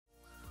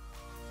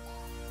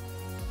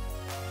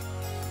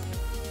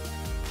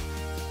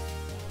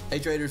Hey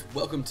traders,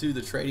 welcome to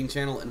the trading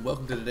channel and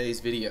welcome to today's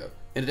video.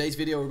 In today's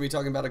video, we're going to be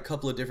talking about a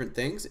couple of different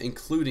things,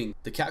 including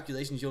the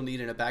calculations you'll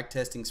need in a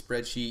backtesting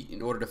spreadsheet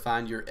in order to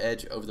find your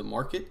edge over the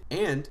market,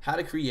 and how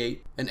to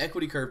create an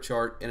equity curve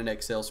chart in an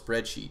Excel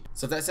spreadsheet.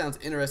 So if that sounds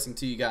interesting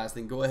to you guys,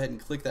 then go ahead and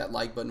click that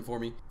like button for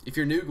me. If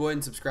you're new, go ahead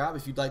and subscribe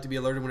if you'd like to be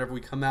alerted whenever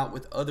we come out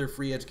with other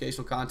free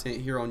educational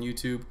content here on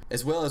YouTube,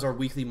 as well as our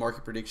weekly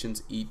market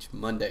predictions each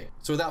Monday.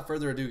 So without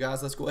further ado,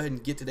 guys, let's go ahead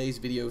and get today's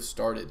video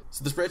started.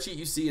 So the spreadsheet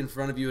you see in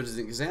front of you is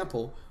an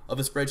example of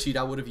a spreadsheet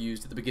I would have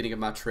used at the beginning of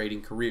my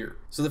trading career.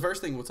 So the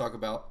first thing we'll talk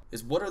about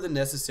is what are the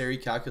necessary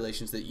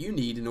calculations that you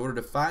need in order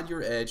to find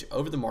your edge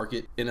over the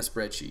market in a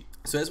spreadsheet.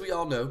 So as we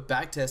all know,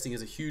 backtesting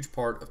is a huge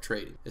part of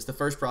trading. It's the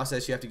first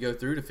process you have to go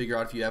through to figure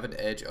out if you have an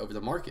edge over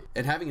the market.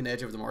 And having an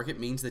edge over the market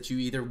means that you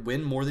either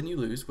win more than you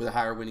lose with a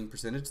higher winning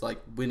percentage,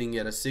 like winning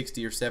at a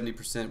 60 or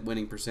 70%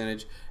 winning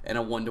percentage and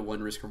a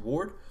 1-to-1 risk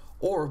reward,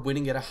 or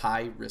winning at a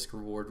high risk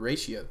reward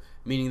ratio,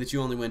 meaning that you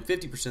only win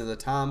 50% of the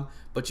time,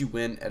 but you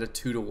win at a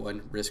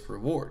 2-to-1 risk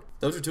reward.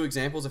 Those are two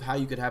examples of how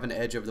you could have an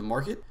edge over the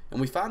market,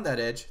 and we find that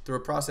edge through a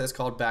process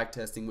called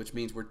backtesting, which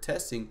means we're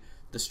testing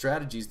the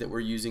strategies that we're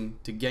using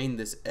to gain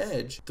this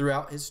edge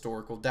throughout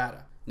historical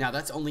data. Now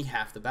that's only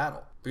half the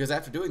battle, because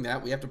after doing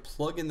that, we have to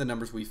plug in the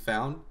numbers we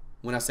found.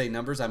 When I say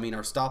numbers, I mean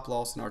our stop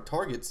loss and our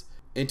targets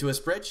into a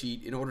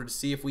spreadsheet in order to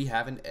see if we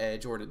have an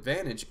edge or an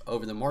advantage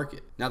over the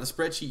market. Now the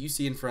spreadsheet you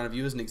see in front of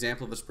you is an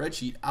example of a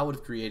spreadsheet I would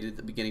have created at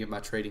the beginning of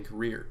my trading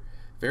career.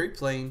 Very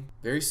plain,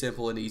 very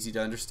simple, and easy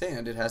to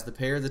understand. It has the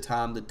pair, the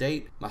time, the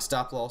date, my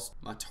stop loss,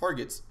 my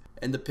targets,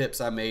 and the pips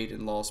I made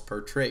and lost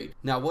per trade.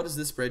 Now what does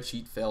this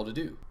spreadsheet fail to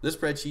do? This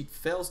spreadsheet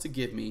fails to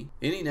give me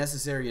any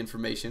necessary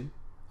information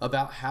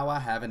about how I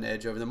have an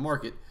edge over the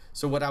market.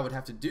 So what I would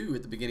have to do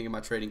at the beginning of my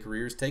trading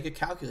career is take a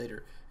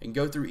calculator and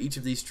go through each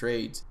of these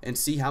trades and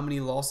see how many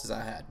losses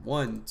I had.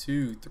 1,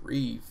 2,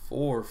 3,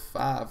 4,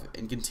 5,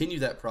 and continue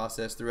that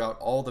process throughout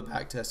all the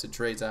back-tested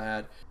trades I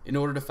had in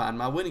order to find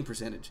my winning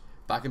percentage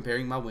by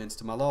comparing my wins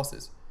to my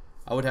losses.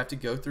 I would have to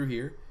go through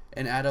here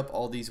and add up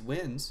all these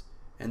wins,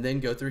 and then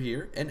go through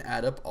here and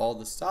add up all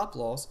the stop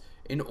loss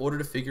in order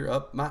to figure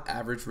up my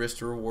average risk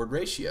to reward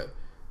ratio,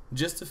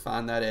 just to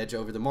find that edge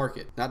over the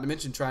market. Not to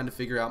mention trying to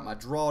figure out my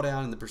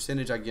drawdown and the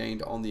percentage I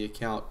gained on the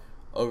account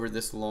over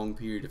this long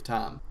period of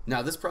time.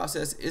 Now this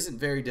process isn't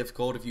very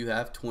difficult if you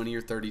have 20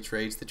 or 30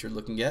 trades that you're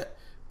looking at,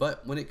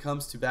 but when it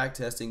comes to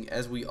backtesting,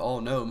 as we all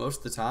know, most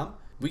of the time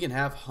we can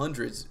have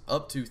hundreds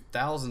up to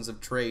thousands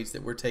of trades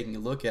that we're taking a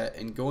look at,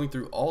 and going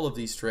through all of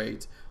these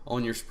trades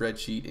on your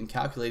spreadsheet and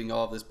calculating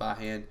all of this by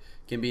hand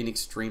can be an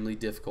extremely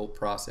difficult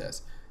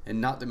process,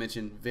 and not to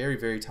mention very,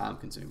 very time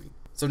consuming.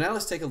 So now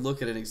let's take a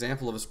look at an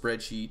example of a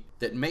spreadsheet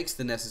that makes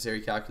the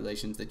necessary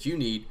calculations that you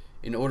need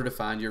in order to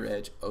find your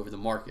edge over the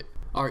market.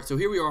 Alright, so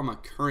here we are on my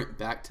current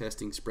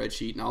backtesting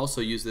spreadsheet, and I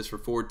also use this for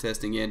forward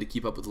testing and to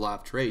keep up with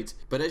live trades.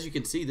 But as you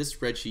can see, this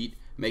spreadsheet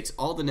makes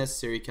all the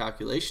necessary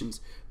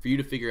calculations for you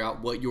to figure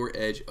out what your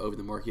edge over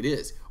the market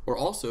is, or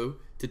also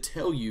to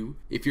tell you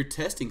if you're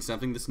testing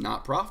something that's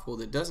not profitable,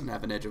 that doesn't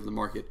have an edge over the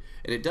market.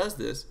 And it does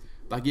this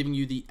by giving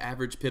you the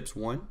average pips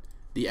won,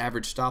 the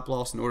average stop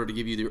loss in order to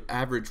give you the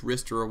average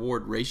risk to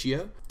reward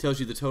ratio,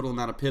 tells you the total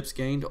amount of pips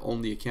gained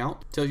on the account,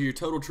 tells you your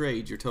total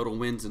trades, your total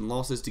wins and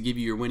losses to give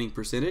you your winning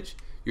percentage,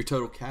 your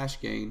total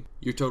cash gain,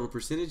 your total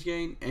percentage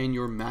gain, and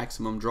your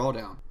maximum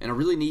drawdown. And a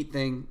really neat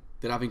thing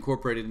that I've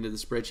incorporated into the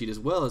spreadsheet as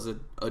well is an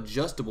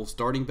adjustable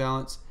starting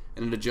balance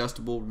and an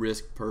adjustable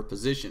risk per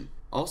position.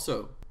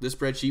 Also, this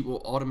spreadsheet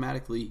will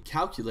automatically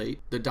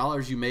calculate the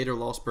dollars you made or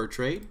lost per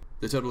trade,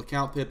 the total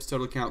account pips,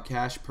 total account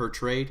cash per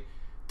trade,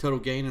 total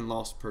gain and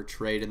loss per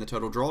trade, and the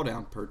total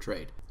drawdown per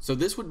trade. So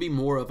this would be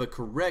more of a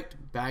correct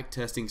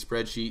backtesting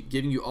spreadsheet,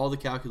 giving you all the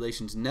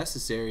calculations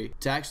necessary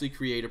to actually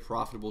create a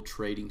profitable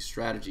trading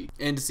strategy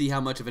and to see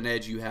how much of an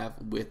edge you have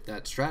with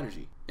that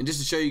strategy. And just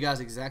to show you guys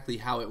exactly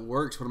how it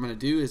works, what I'm going to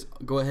do is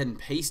go ahead and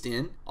paste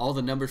in all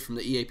the numbers from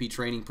the EAP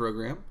Training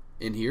Program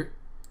in here,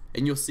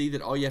 and you'll see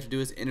that all you have to do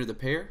is enter the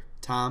pair,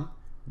 time,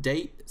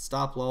 date,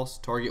 stop loss,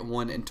 target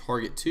 1, and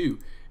target 2.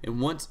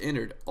 And once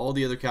entered, all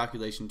the other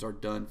calculations are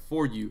done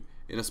for you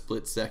in a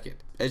split second.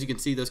 As you can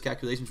see, those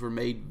calculations were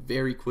made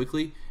very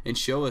quickly and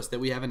show us that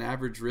we have an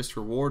average risk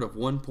reward of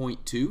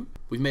 1.2.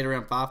 We've made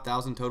around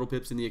 5,000 total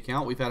pips in the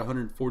account. We've had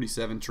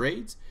 147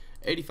 trades,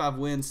 85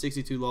 wins,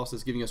 62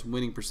 losses, giving us a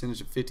winning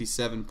percentage of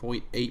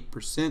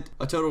 57.8%,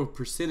 a total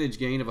percentage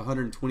gain of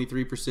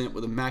 123%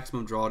 with a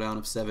maximum drawdown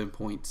of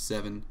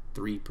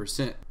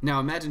 7.73%. Now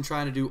imagine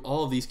trying to do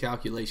all of these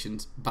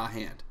calculations by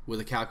hand with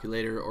a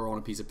calculator or on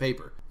a piece of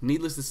paper.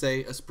 Needless to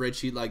say, a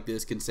spreadsheet like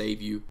this can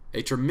save you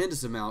a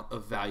tremendous amount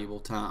of valuable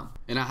time.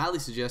 And I highly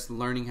suggest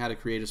learning how to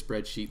create a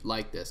spreadsheet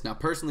like this. Now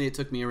personally, it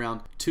took me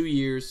around 2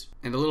 years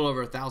and a little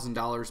over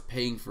 $1,000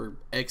 paying for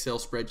Excel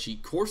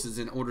spreadsheet courses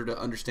in order to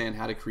understand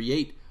how to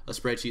create a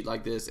spreadsheet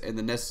like this and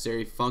the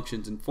necessary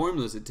functions and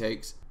formulas it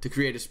takes to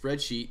create a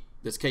spreadsheet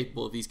that's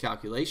capable of these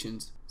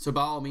calculations. So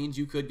by all means,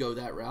 you could go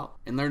that route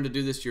and learn to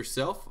do this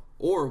yourself,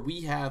 Or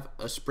we have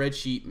a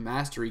spreadsheet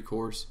mastery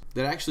course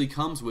that actually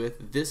comes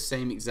with this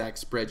same exact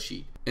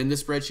spreadsheet. And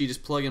this spreadsheet is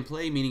plug and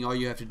play, meaning all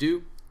you have to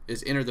do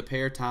is enter the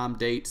pair, time,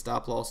 date,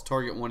 stop loss,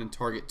 target 1 and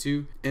target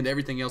 2, and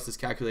everything else is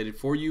calculated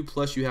for you.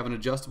 Plus you have an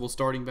adjustable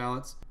starting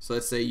balance. So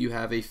let's say you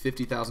have a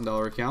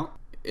 $50,000 account.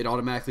 It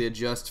automatically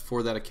adjusts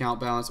for that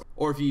account balance.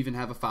 Or if you even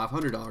have a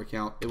 $500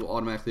 account, it will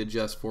automatically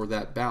adjust for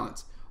that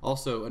balance.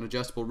 Also an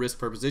adjustable risk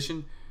per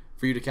position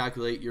for you to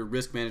calculate your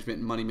risk management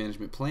and money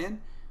management plan.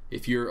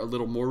 If you're a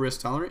little more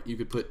risk tolerant, you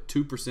could put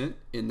 2%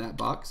 in that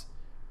box,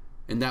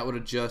 and that would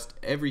adjust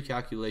every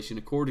calculation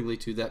accordingly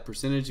to that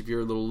percentage. If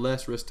you're a little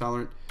less risk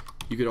tolerant,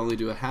 you could only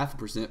do a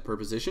 0.5% per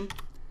position,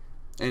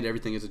 and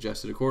everything is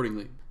adjusted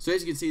accordingly. So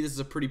as you can see, this is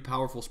a pretty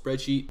powerful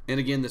spreadsheet. And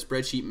again, the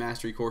spreadsheet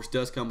mastery course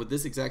does come with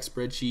this exact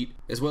spreadsheet,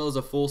 as well as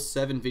a full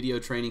 7-video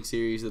training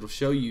series that'll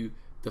show you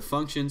the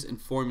functions and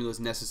formulas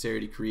necessary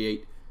to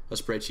create a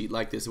spreadsheet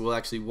like this. And we'll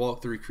actually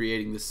walk through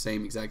creating the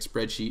same exact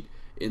spreadsheet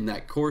in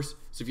that course.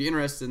 So if you're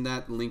interested in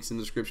that, the link's in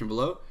the description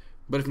below.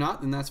 But if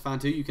not, then that's fine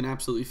too. You can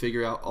absolutely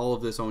figure out all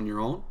of this on your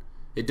own.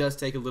 It does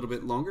take a little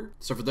bit longer.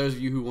 So for those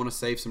of you who want to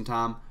save some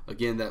time,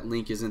 again, that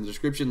link is in the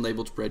description,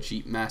 labeled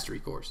Spreadsheet Mastery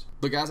Course.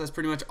 But guys, that's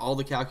pretty much all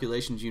the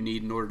calculations you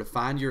need in order to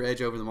find your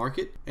edge over the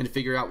market and to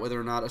figure out whether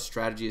or not a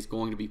strategy is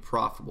going to be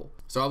profitable.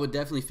 So I would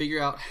definitely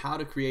figure out how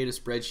to create a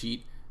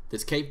spreadsheet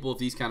that's capable of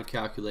these kind of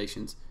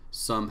calculations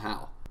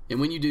somehow. And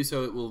when you do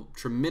so, it will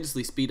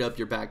tremendously speed up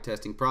your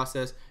backtesting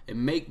process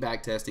and make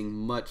backtesting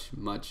much,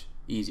 much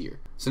easier.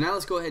 So now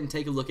let's go ahead and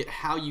take a look at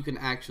how you can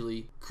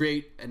actually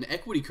create an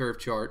equity curve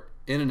chart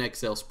in an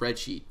Excel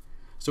spreadsheet.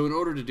 So in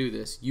order to do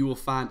this, you will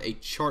find a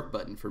chart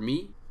button. For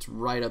me, it's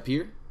right up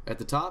here at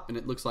the top, and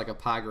it looks like a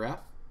pie graph.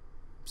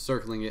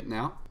 Circling it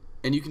now.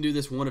 And you can do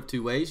this one of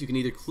two ways. You can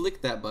either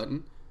click that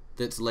button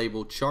that's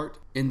labeled chart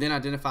and then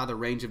identify the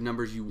range of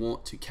numbers you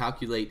want to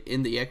calculate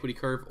in the equity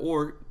curve,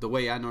 or the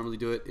way I normally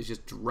do it is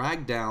just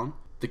drag down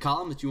the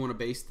column that you want to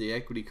base the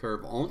equity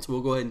curve on. So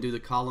we'll go ahead and do the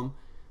column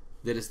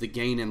that is the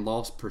gain and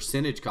loss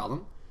percentage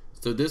column.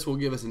 So this will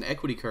give us an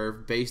equity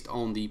curve based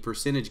on the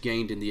percentage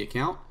gained in the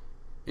account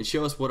and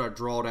show us what our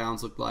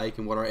drawdowns look like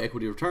and what our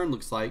equity return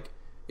looks like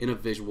in a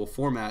visual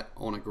format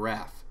on a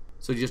graph.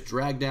 So you just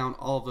drag down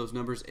all of those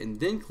numbers and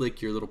then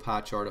click your little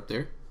pie chart up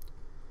there.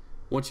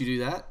 Once you do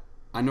that,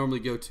 I normally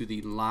go to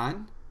the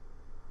line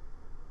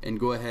and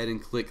go ahead and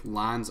click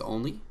lines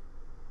only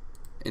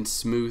and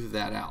smooth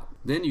that out.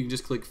 Then you can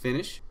just click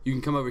finish. You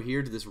can come over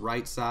here to this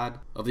right side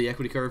of the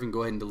equity curve and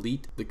go ahead and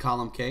delete the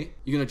column K.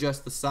 You can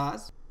adjust the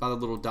size by the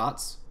little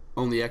dots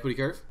on the equity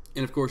curve.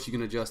 And of course you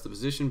can adjust the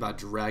position by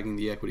dragging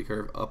the equity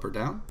curve up or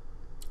down.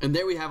 And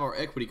there we have our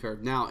equity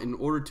curve. Now in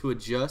order to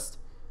adjust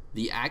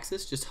the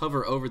axis, just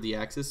hover over the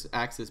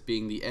axis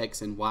being the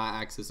X and Y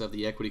axis of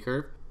the equity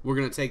curve. We're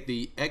going to take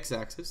the X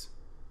axis,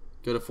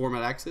 go to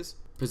format axis,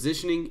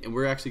 positioning, and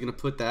we're actually going to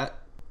put that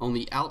on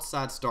the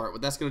outside start.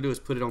 What that's going to do is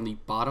put it on the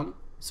bottom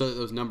so that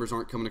those numbers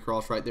aren't coming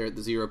across right there at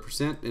the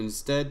 0%, and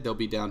instead they'll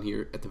be down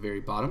here at the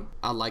very bottom.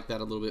 I like that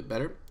a little bit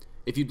better.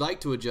 If you'd like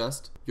to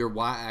adjust your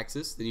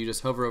y-axis, then you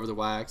just hover over the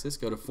y-axis,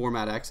 go to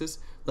format axis.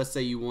 Let's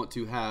say you want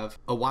to have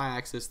a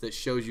y-axis that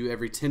shows you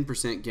every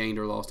 10% gained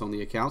or lost on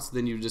the account. So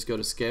then you just go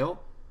to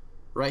scale.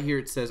 Right here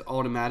it says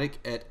automatic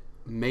at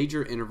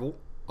major interval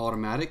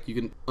automatic. You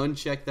can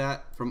uncheck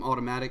that from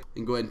automatic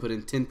and go ahead and put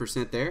in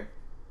 10% there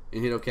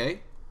and hit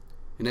OK.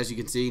 And as you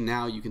can see,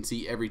 now you can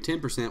see every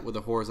 10% with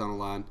a horizontal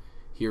line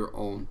here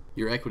on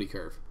your equity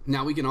curve.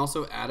 Now we can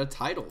also add a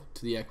title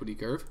to the equity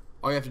curve.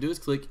 All you have to do is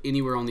click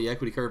anywhere on the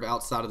equity curve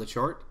outside of the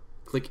chart,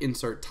 click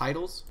insert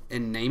titles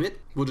and name it.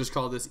 We'll just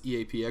call this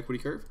EAP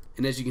equity curve.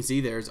 And as you can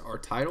see, there's our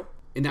title.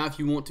 And now if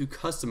you want to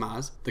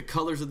customize the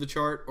colors of the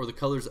chart or the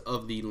colors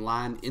of the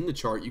line in the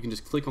chart, you can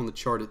just click on the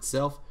chart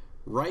itself,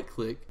 right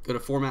click, go to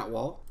format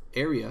wall,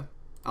 area.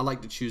 I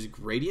like to choose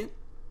gradient,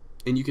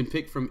 and you can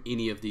pick from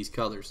any of these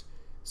colors.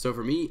 So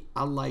for me,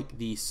 I like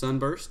the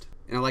sunburst,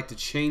 and I like to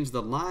change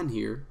the line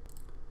here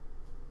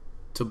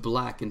to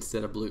black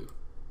instead of blue.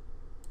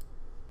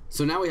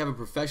 So now we have a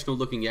professional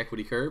looking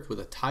equity curve with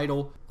a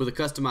title, with a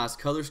customized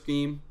color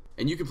scheme,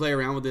 and you can play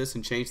around with this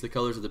and change the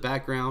colors of the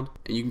background,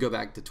 and you can go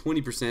back to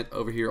 20%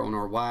 over here on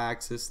our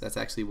y-axis. That's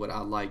actually what I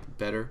like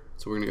better.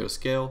 So we're gonna go to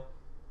scale,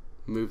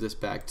 move this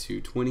back to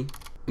 20.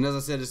 And as I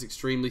said, it's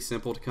extremely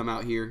simple to come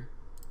out here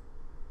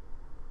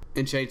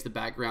and change the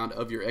background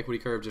of your equity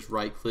curve. Just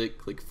right click,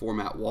 click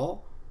format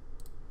wall,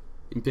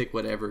 and pick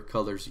whatever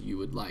colors you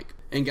would like.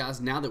 And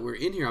guys, now that we're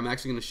in here, I'm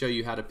actually going to show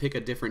you how to pick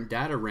a different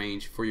data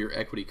range for your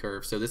equity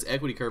curve. So this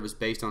equity curve is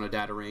based on a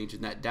data range,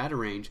 and that data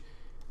range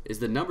is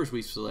the numbers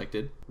we've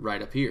selected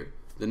right up here.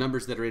 The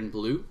numbers that are in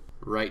blue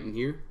right in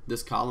here,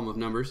 this column of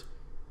numbers,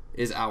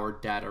 is our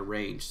data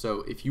range.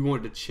 So if you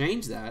wanted to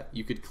change that,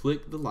 you could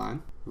click the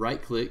line,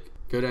 right click,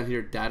 go down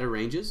here, data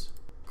ranges,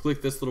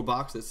 click this little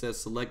box that says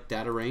select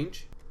data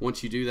range.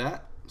 Once you do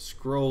that,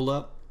 scroll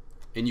up,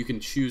 and you can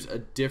choose a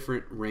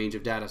different range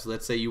of data. So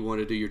let's say you want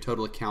to do your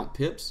total account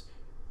pips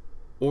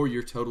or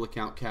your total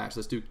account cash.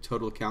 Let's do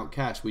total account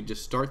cash. We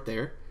just start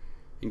there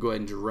and go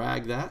ahead and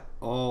drag that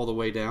all the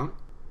way down.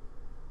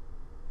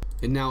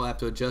 And now we'll have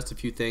to adjust a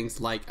few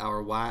things like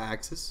our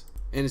y-axis.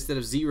 And instead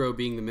of 0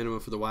 being the minimum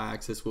for the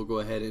y-axis, we'll go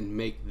ahead and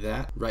make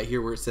that right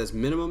here where it says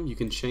minimum. You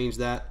can change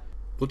that.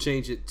 We'll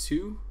change it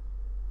to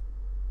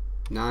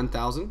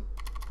 9,000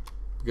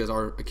 because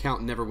our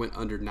account never went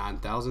under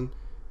 9,000.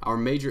 Our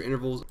major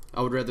intervals,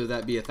 I would rather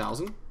that be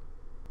 1,000.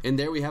 And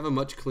there we have a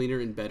much cleaner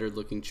and better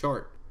looking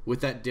chart.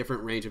 With that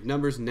different range of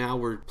numbers, now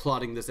we're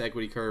plotting this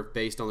equity curve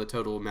based on the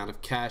total amount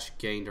of cash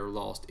gained or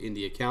lost in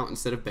the account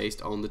instead of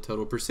based on the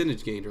total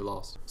percentage gained or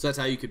lost. So that's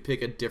how you could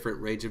pick a different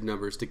range of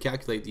numbers to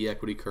calculate the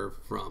equity curve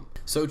from.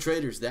 So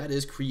traders, that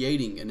is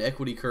creating an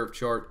equity curve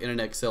chart in an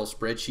Excel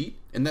spreadsheet.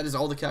 And that is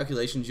all the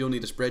calculations you'll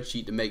need a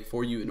spreadsheet to make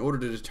for you in order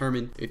to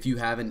determine if you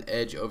have an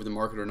edge over the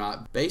market or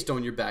not based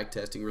on your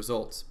backtesting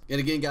results. And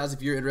again, guys,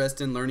 if you're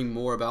interested in learning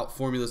more about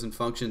formulas and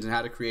functions and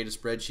how to create a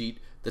spreadsheet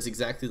that's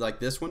exactly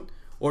like this one,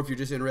 or if you're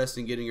just interested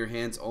in getting your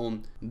hands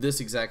on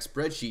this exact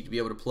spreadsheet to be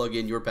able to plug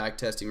in your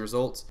backtesting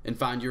results and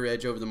find your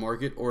edge over the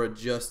market or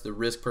adjust the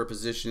risk per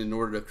position in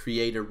order to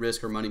create a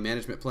risk or money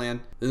management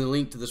plan, then the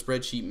link to the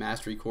spreadsheet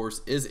mastery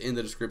course is in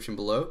the description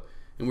below.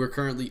 And we're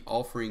currently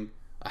offering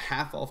a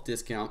half-off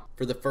discount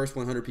for the first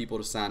 100 people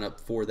to sign up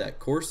for that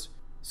course.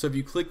 So if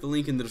you click the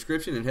link in the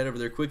description and head over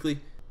there quickly,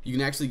 you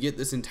can actually get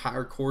this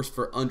entire course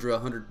for under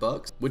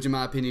 $100, which in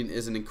my opinion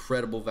is an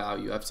incredible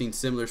value. I've seen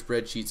similar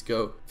spreadsheets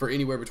go for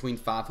anywhere between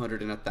 $500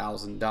 and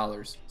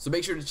 $1,000. So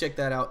make sure to check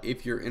that out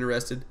if you're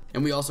interested.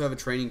 And we also have a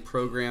training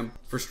program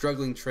for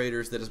struggling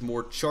traders that is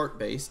more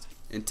chart-based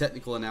and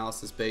technical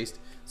analysis based.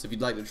 So if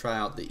you'd like to try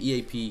out the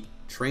EAP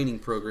Training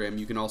Program,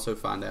 you can also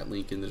find that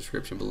link in the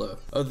description below.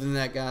 Other than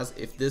that, guys,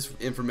 if this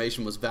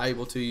information was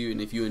valuable to you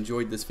and if you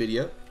enjoyed this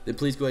video, then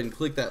please go ahead and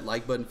click that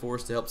like button for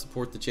us to help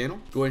support the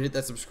channel. Go ahead and hit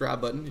that subscribe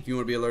button if you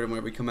want to be alerted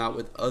whenever we come out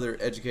with other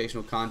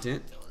educational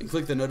content, and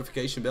click the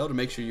notification bell to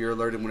make sure you're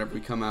alerted whenever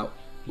we come out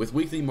with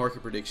weekly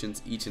market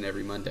predictions each and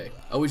every Monday.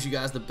 I wish you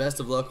guys the best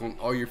of luck on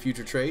all your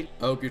future trade.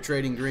 I hope you're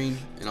trading green,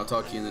 and I'll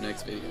talk to you in the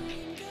next video.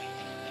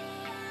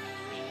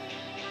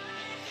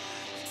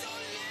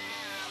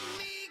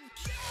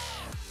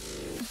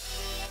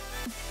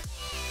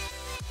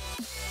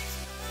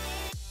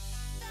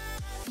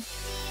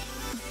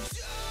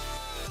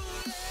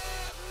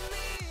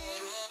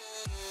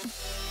 Don't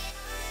let me